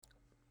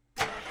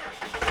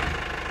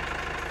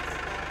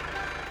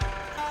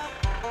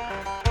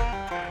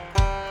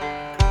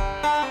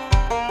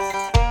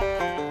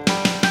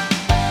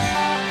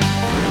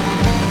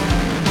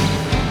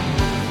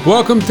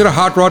Welcome to the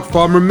Hot Rod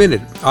Farmer Minute.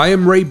 I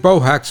am Ray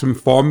Bohax from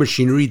Farm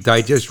Machinery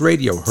Digest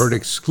Radio, heard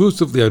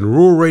exclusively on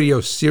Rural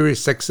Radio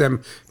Sirius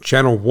XM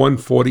Channel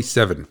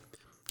 147.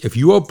 If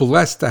you are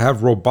blessed to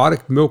have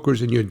robotic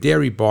milkers in your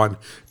dairy barn,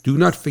 do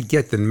not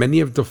forget that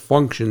many of the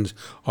functions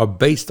are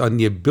based on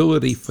the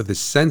ability for the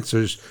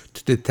sensors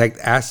to detect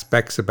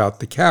aspects about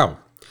the cow.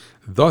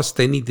 Thus,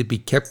 they need to be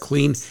kept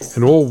clean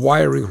and all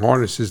wiring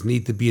harnesses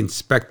need to be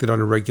inspected on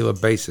a regular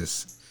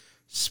basis.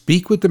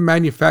 Speak with the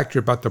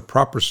manufacturer about the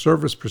proper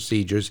service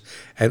procedures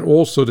and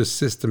also the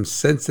system's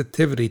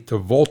sensitivity to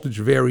voltage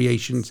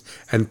variations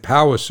and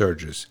power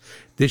surges.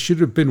 This should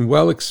have been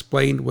well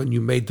explained when you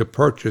made the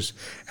purchase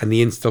and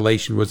the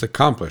installation was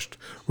accomplished.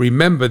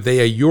 Remember, they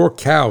are your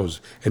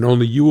cows and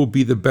only you will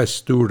be the best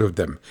steward of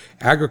them.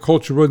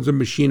 Agriculture runs on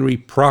machinery,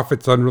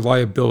 profits on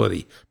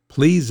reliability.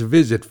 Please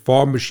visit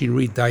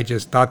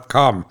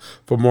farmmachinerydigest.com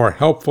for more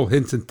helpful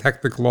hints and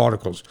technical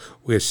articles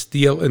where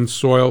steel and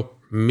soil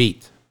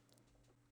meet.